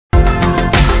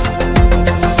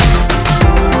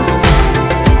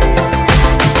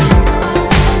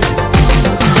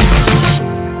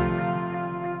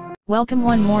Welcome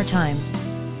one more time.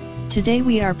 Today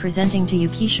we are presenting to you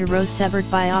Kesha Rose Sebert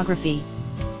Biography.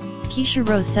 Kesha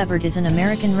Rose Sebert is an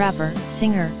American rapper,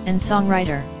 singer, and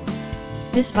songwriter.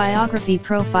 This biography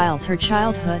profiles her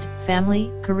childhood,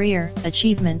 family, career,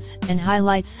 achievements, and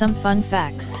highlights some fun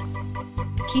facts.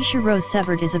 Kesha Rose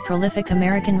Sebert is a prolific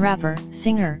American rapper,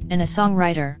 singer, and a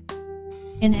songwriter.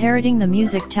 Inheriting the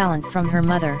music talent from her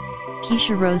mother,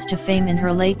 Kesha rose to fame in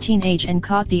her late teenage and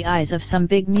caught the eyes of some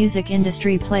big music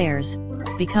industry players,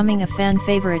 becoming a fan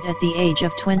favorite at the age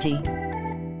of 20.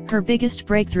 Her biggest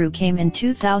breakthrough came in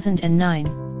 2009,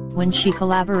 when she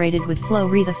collaborated with Flo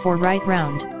Rrida for Right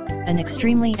Round, an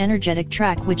extremely energetic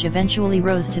track which eventually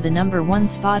rose to the #1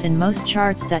 spot in most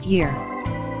charts that year.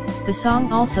 The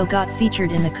song also got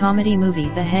featured in the comedy movie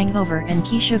The Hangover, and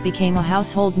Kesha became a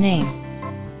household name.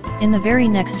 In the very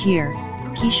next year,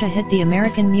 Kesha hit the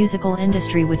American musical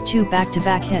industry with 2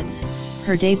 back-to-back hits,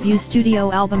 her debut studio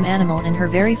album Animal and her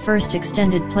very first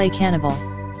extended play Cannibal.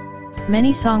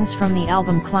 Many songs from the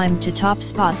album climbed to top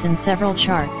spots in several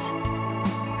charts.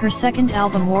 Her second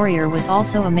album Warrior was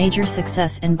also a major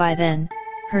success, and by then,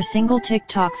 her single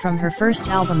TikTok from her first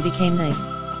album became the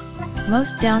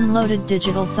most downloaded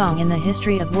digital song in the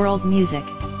history of world music.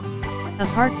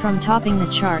 Apart from topping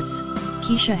the charts,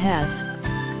 Kesha has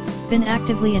been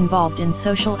actively involved in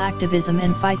social activism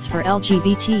and fights for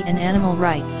LGBT and animal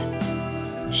rights.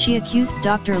 She accused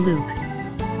Dr. Luke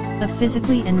of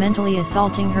physically and mentally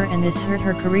assaulting her, and this hurt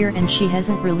her career, and she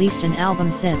hasn't released an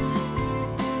album since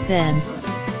then.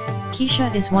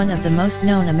 Kesha is one of the most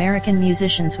known American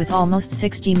musicians with almost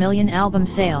 60 million album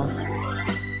sales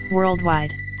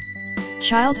worldwide.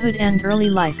 Childhood and early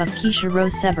life of Kesha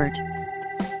Rose Sebert.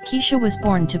 Kesha was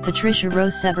born to Patricia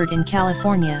Rose Sebert in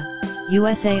California,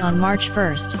 USA on March 1,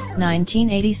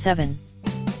 1987.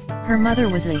 Her mother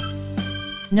was a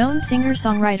known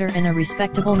singer-songwriter and a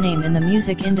respectable name in the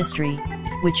music industry,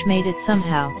 which made it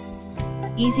somehow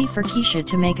easy for Kesha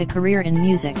to make a career in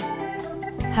music.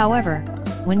 However,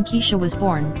 when Kesha was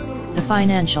born, the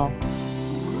financial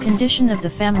condition of the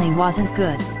family wasn't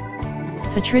good.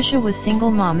 Patricia was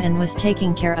single mom and was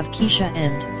taking care of Kesha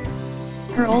and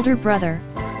her older brother,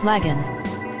 Lagan.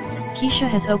 Kesha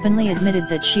has openly admitted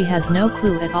that she has no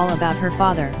clue at all about her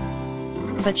father,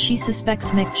 but she suspects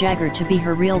Mick Jagger to be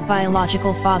her real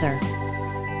biological father.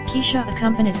 Kesha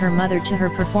accompanied her mother to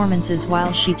her performances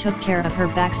while she took care of her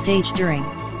backstage during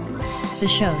the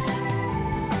shows.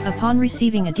 Upon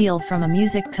receiving a deal from a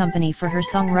music company for her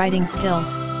songwriting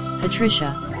skills,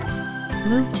 Patricia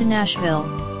moved to Nashville,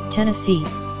 Tennessee,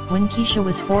 when Kesha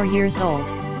was 4 years old.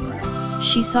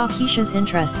 She saw Kesha's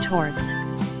interest towards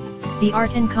the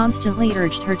art and constantly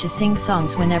urged her to sing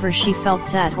songs whenever she felt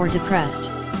sad or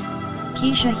depressed.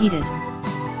 Kesha heeded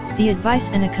the advice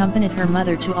and accompanied her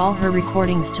mother to all her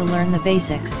recordings to learn the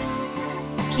basics.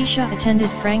 Kesha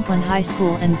attended Franklin High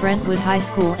School and Brentwood High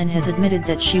School and has admitted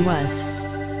that she was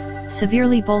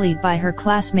severely bullied by her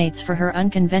classmates for her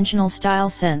unconventional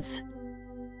style sense.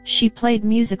 She played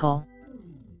musical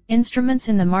instruments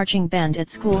in the marching band at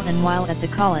school, and while at the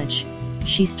college,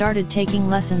 she started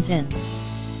taking lessons in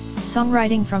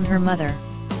songwriting from her mother.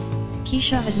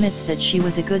 Kesha admits that she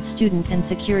was a good student and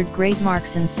secured great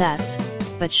marks in SATs,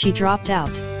 but she dropped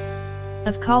out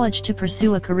of college to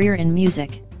pursue a career in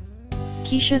music.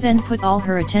 Kesha then put all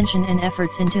her attention and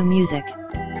efforts into music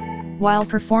while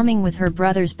performing with her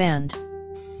brother's band.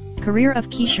 Career of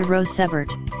Kesha Rose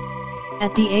Sebert.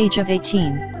 At the age of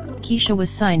 18, Kesha was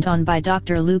signed on by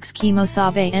Dr. Luke's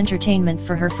Kemosabe Entertainment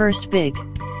for her first big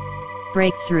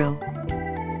breakthrough.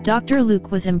 Dr.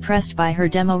 Luke was impressed by her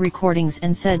demo recordings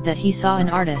and said that he saw an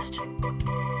artist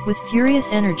with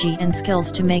furious energy and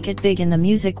skills to make it big in the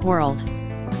music world.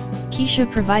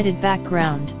 Kesha provided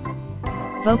background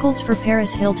vocals for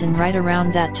Paris Hilton right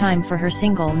around that time for her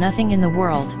single Nothing in the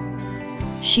World.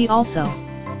 She also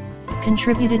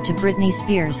contributed to Britney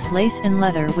Spears' Lace and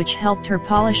Leather, which helped her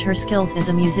polish her skills as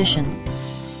a musician.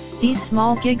 These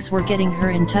small gigs were getting her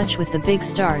in touch with the big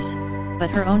stars, but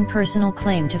her own personal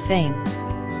claim to fame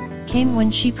came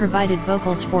when she provided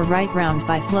vocals for Right Round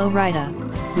by Flo Rrida,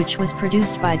 which was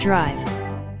produced by Drive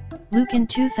Luke in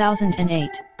 2008.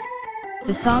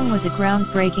 The song was a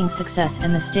groundbreaking success,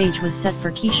 and the stage was set for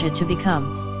Kesha to become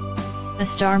a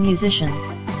star musician.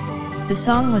 The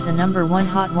song was a #1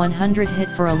 Hot 100 hit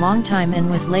for a long time and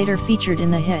was later featured in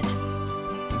the hit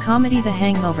comedy The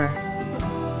Hangover.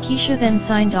 Kesha then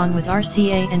signed on with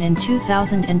RCA, and in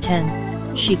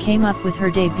 2010, she came up with her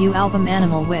debut album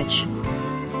Animal, which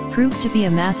proved to be a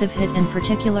massive hit, and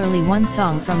particularly one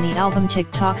song from the album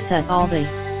TikTok set all the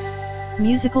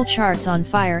musical charts on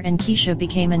fire, and Kesha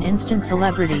became an instant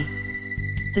celebrity.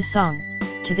 The song,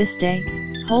 to this day,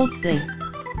 holds the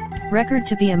record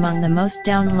to be among the most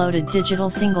downloaded digital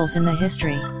singles in the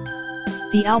history.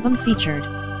 The album featured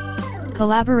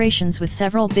collaborations with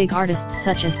several big artists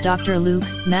such as Dr. Luke,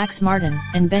 Max Martin,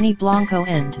 and Benny Blanco,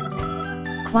 and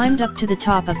climbed up to the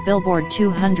top of Billboard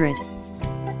 200.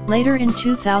 Later in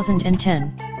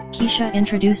 2010, Kesha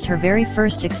introduced her very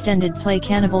first extended play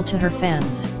Cannibal to her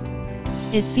fans.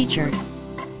 It featured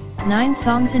 9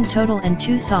 songs in total and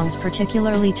 2 songs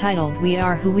particularly titled We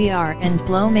Are Who We Are and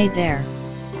Blow made their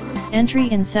entry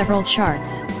in several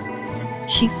charts.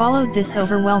 She followed this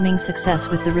overwhelming success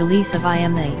with the release of I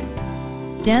Am the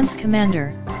Dance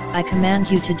Commander, I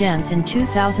Command You to Dance in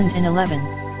 2011.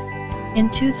 In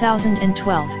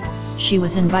 2012, she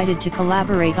was invited to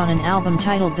collaborate on an album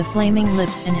titled The Flaming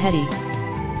Lips and Hetty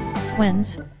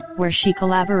Twins, where she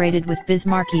collaborated with Biz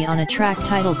Markie on a track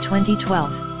titled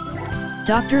 2012.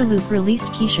 Dr. Luke released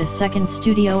Kesha's second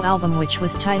studio album, which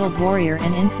was titled Warrior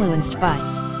and influenced by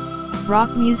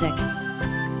rock music.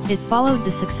 It followed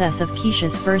the success of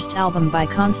Kesha's first album by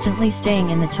constantly staying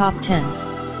in the top 10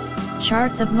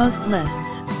 charts of most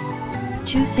lists.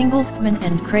 2 singles, Kman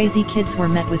and Crazy Kids, were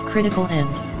met with critical and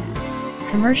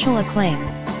commercial acclaim,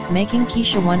 making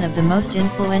Kesha one of the most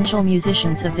influential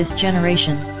musicians of this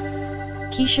generation.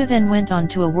 Kesha then went on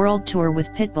to a world tour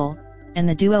with Pitbull, and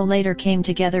the duo later came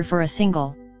together for a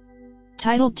single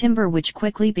titled Timber, which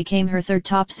quickly became her third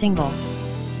top single.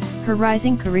 Her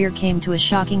rising career came to a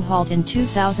shocking halt in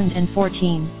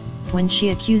 2014, when she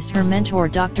accused her mentor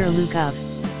Dr. Luke of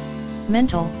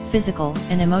mental, physical,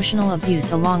 and emotional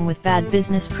abuse along with bad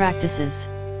business practices.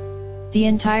 The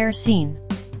entire scene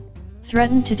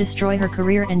threatened to destroy her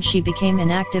career and she became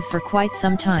inactive for quite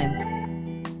some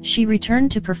time. She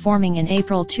returned to performing in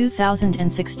April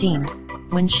 2016,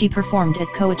 when she performed at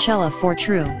Coachella for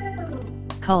True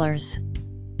Colors.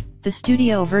 The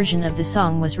studio version of the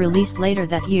song was released later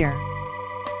that year.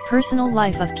 Personal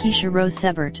life of Kesha Rose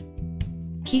Sebert.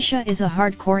 Kesha is a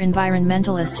hardcore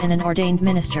environmentalist and an ordained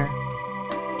minister.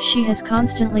 She has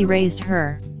constantly raised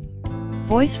her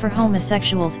voice for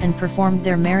homosexuals and performed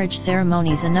their marriage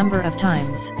ceremonies a number of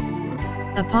times.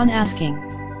 Upon asking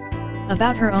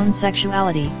about her own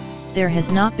sexuality, there has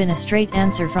not been a straight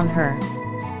answer from her.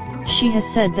 She has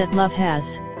said that love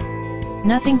has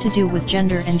nothing to do with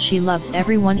gender and she loves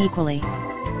everyone equally.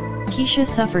 Kesha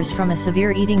suffers from a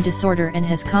severe eating disorder and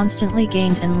has constantly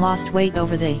gained and lost weight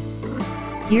over the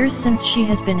years since she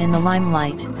has been in the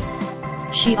limelight.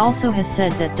 She also has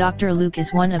said that Dr. Luke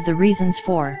is one of the reasons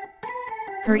for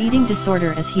her eating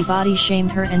disorder, as he body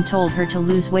shamed her and told her to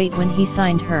lose weight when he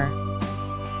signed her.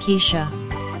 Kesha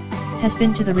has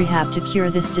been to the rehab to cure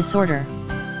this disorder.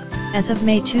 As of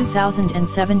May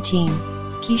 2017,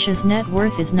 Kesha's net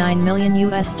worth is $9 million,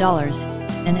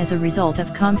 and as a result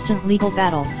of constant legal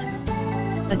battles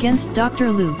against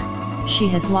Dr. Luke, she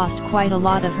has lost quite a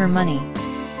lot of her money.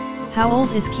 How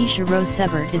old is Kesha Rose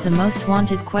Sebert is a most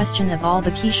wanted question of all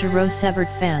the Kesha Rose Sebert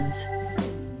fans.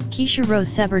 Kesha Rose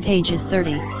Sebert age is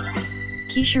 30.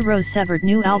 Kesha Rose Sebert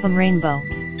new album Rainbow.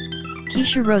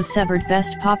 Kesha Rose Sebert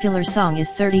best popular song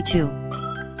is 32.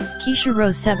 Kesha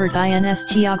Rose Sebert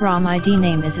Instagram ID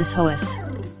name is Ishoas.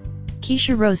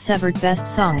 Kesha Rose Sebert best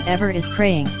song ever is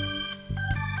Praying.